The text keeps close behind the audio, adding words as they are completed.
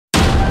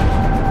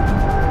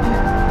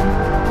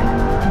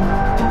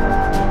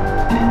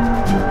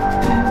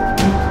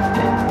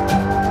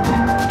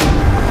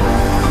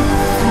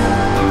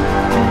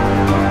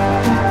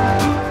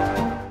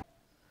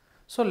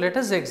let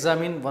us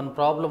examine one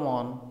problem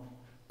on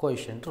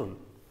quotient rule.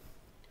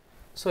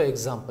 So,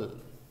 example.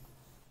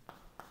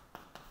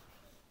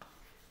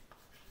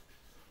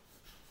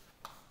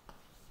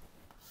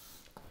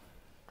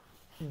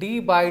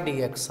 D by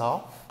dx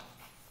of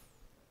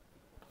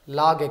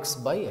log x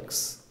by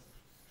x.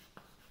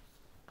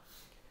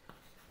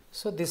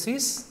 So, this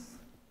is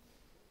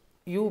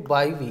u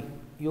by v.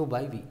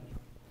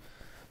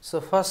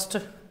 So, first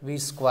v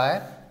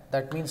square,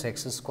 that means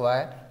x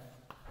square,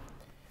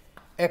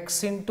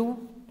 x into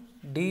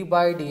d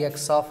by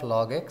dx of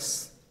log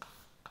x,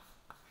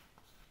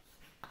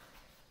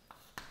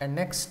 and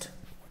next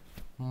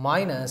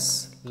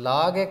minus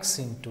log x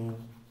into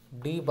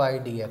d by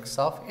dx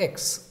of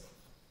x.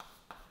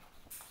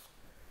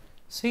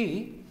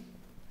 See,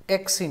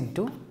 x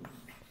into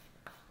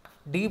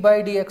d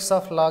by dx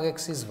of log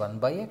x is 1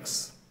 by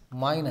x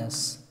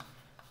minus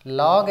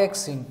log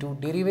x into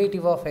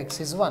derivative of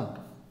x is 1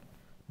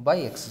 by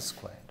x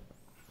squared.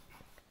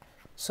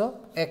 So,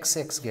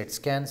 x gets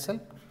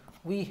cancelled.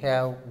 We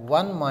have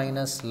 1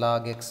 minus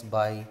log x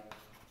by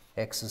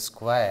x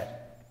square.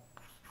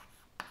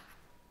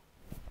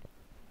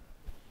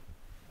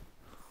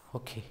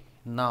 Okay.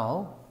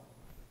 Now,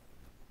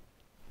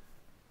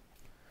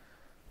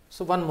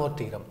 so one more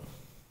theorem.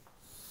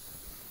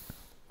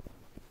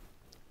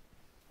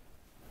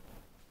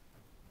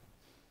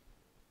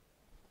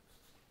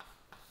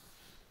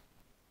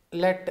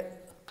 Let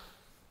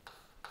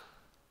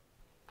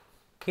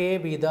k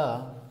be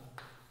the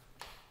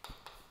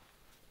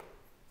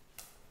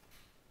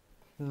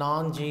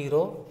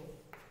non-zero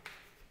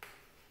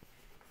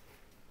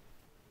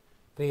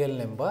real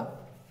number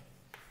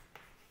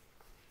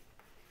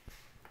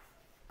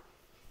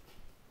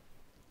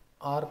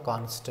or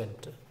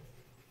constant.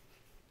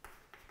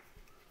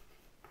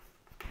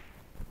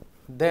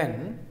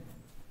 Then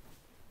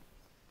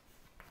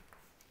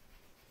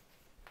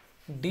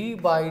d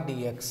by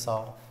dx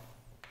of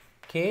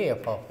k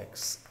f of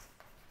x,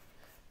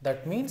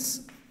 that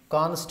means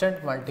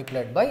constant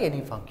multiplied by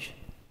any function.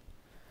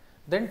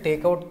 Then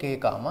take out k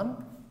common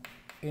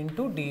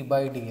into d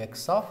by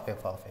dx of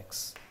f of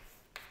x.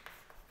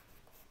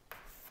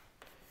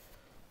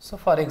 So,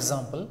 for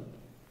example,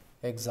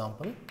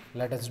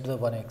 let us do the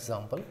one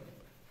example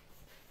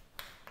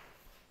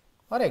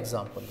or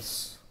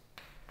examples.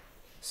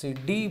 See,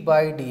 d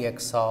by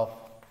dx of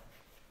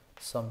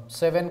some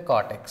 7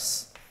 cot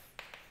x.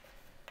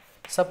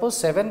 Suppose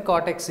 7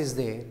 cot x is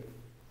there.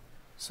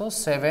 So,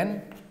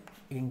 7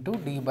 into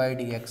d by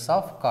dx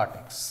of cot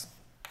x.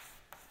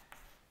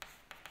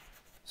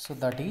 So,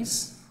 that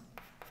is,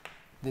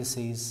 this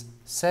is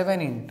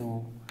 7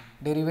 into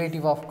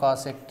derivative of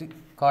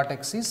cot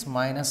x is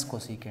minus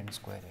cosecant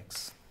square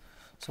x.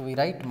 So, we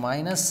write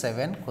minus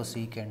 7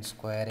 cosecant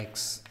square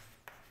x.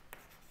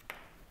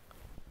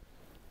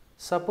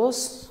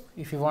 Suppose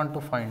if you want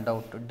to find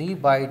out d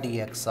by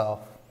dx of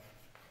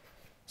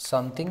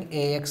something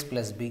ax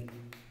plus b,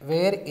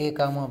 where a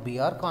comma b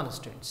are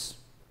constants.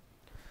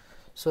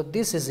 So,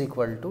 this is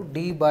equal to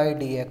d by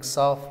dx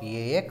of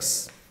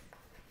ax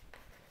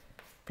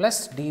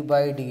plus d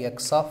by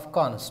dx of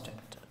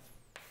constant.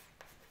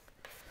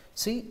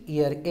 See,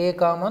 here a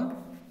common,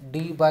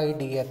 d by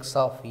dx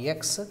of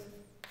x,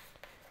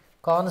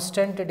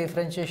 constant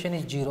differentiation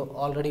is 0,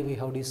 already we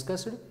have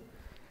discussed.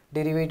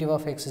 Derivative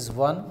of x is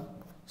 1,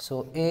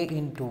 so a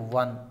into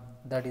 1,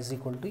 that is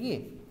equal to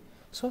a.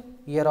 So,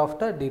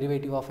 hereafter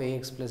derivative of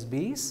ax plus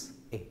b is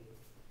a.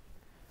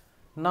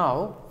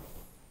 Now,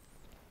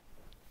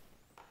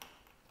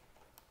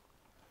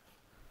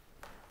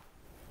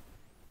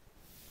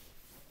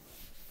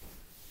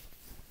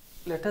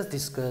 let us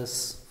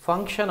discuss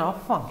function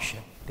of function,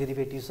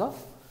 derivatives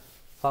of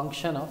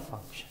function of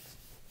function.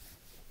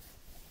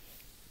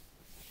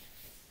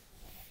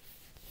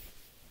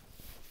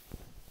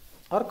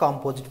 Or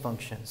composite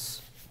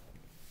functions.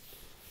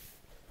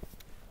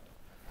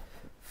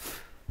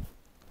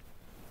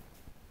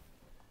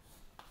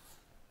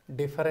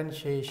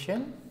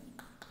 Differentiation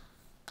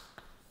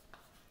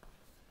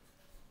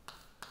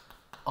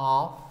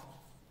of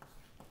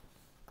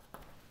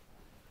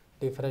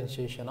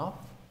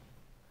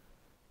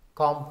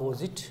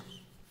composite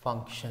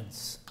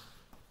functions.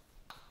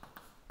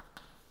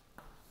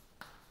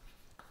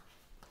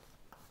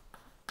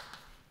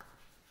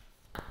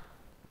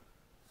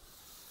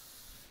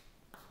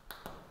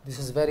 This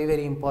is very,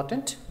 very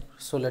important.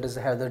 So, let us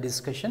have the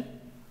discussion.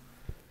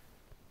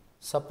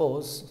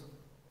 Suppose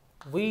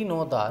we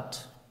know that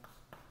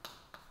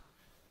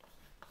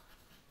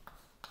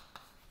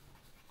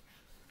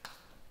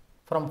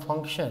from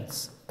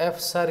functions f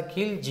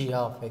circle g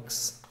of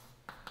x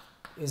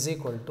is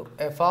equal to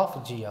f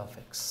of g of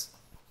x.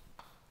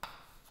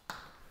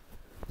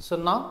 So,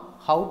 now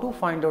how to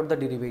find out the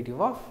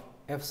derivative of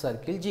f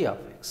circle g of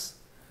x?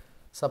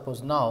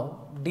 Suppose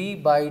now d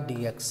by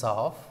dx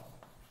of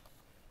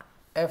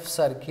f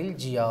circle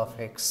g of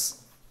x.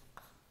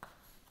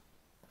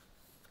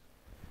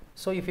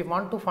 So, if you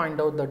want to find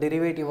out the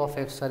derivative of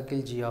f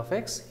circle g of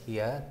x,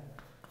 here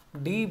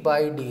d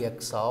by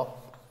dx of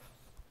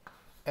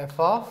f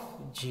of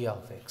g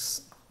of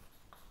x.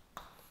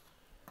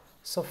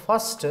 So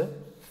first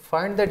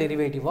find the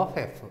derivative of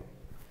f.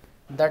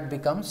 That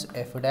becomes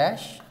f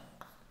dash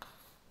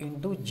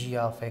into g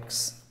of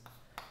x,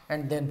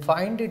 and then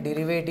find the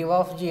derivative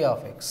of g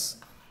of x.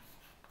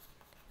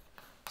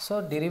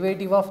 So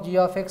derivative of g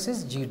of x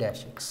is g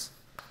dash x.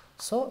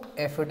 So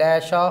f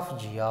dash of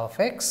g of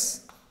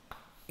x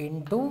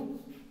into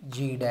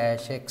g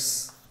dash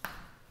x.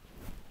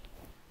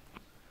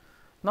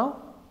 Now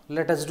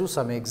let us do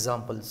some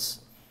examples.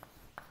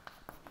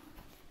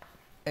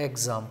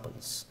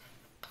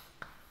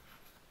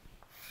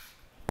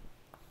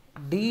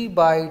 D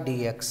by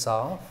dx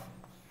of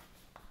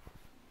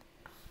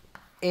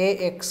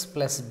ax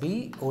plus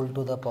b whole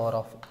to the power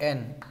of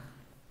n.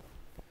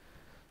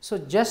 So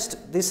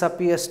just this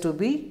appears to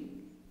be,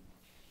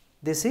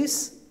 this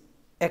is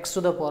x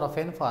to the power of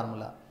n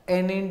formula,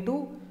 n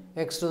into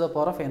x to the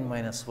power of n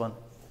minus 1.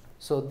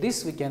 So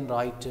this we can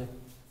write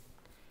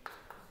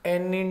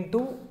n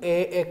into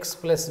ax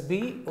plus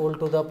b whole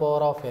to the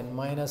power of n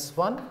minus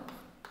 1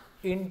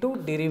 into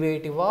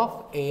derivative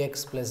of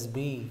ax plus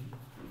b.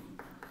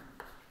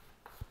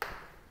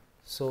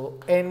 So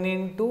n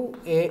into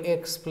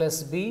ax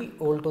plus b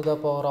whole to the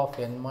power of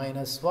n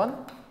minus 1,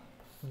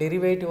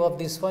 derivative of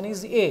this one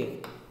is a.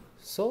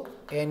 So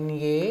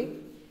na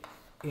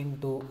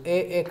into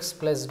ax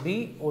plus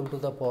b whole to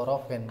the power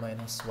of n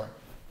minus 1.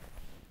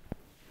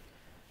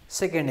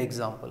 Second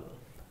example.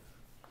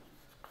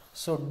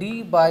 So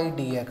d by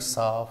dx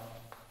of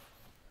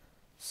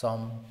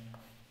some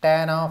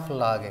tan of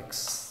log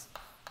x.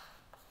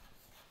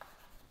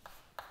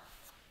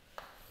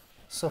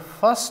 So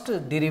first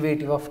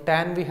derivative of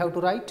tan we have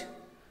to write,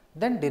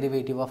 then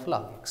derivative of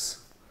log x.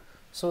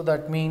 So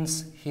that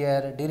means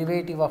here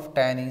derivative of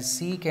tan is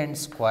secant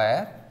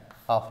square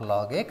of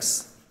log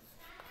x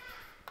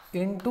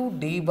into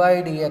d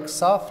by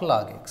dx of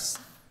log x.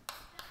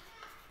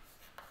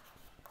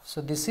 So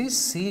this is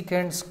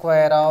secant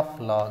square of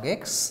log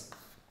x,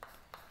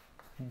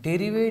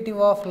 derivative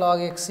of log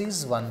x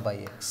is 1 by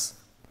x.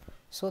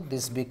 So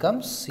this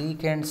becomes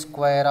secant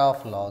square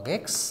of log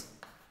x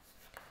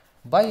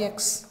by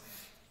x.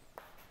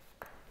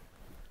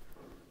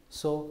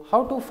 So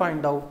how to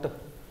find out?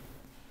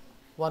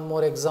 One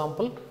more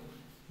example,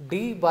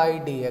 d by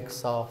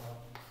dx of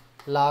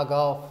log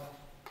of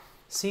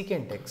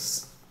secant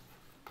x.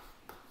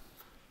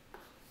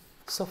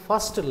 So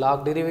first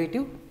log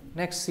derivative,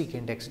 next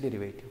secant x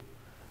derivative.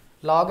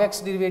 Log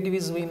x derivative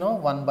is, we know,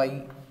 1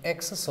 by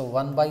x, so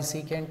 1 by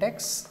secant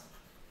x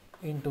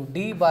into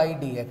d by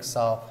dx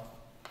of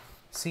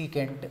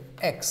secant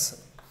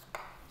x.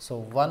 So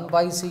 1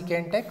 by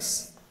secant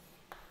x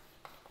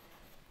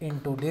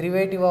into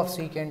derivative of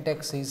secant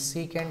x is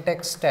secant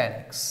x tan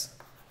x.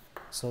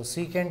 So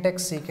secant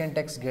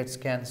x gets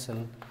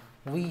cancelled,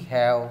 we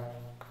have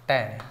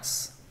tan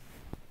x.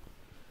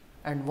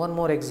 And one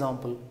more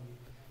example,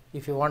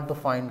 if you want to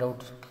find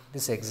out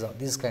this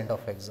kind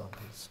of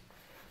examples,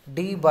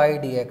 d by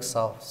dx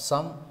of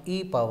some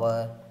e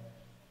power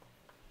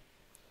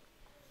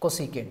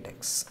cosecant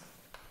x.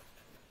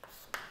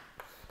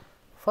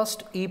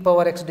 First e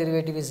power x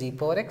derivative is e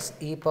power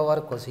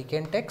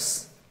cosecant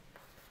x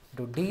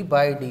to d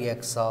by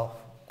dx of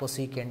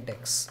cosecant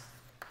x.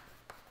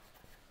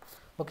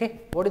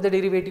 Okay, what is the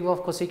derivative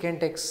of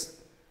cosecant x?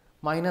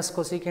 Minus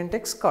cosecant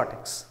x cot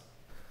x.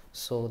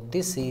 So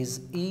this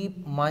is e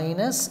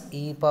minus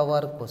e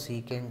power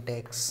cosecant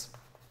x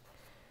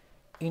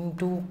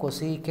into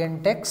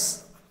cosecant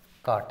x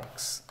cot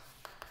x.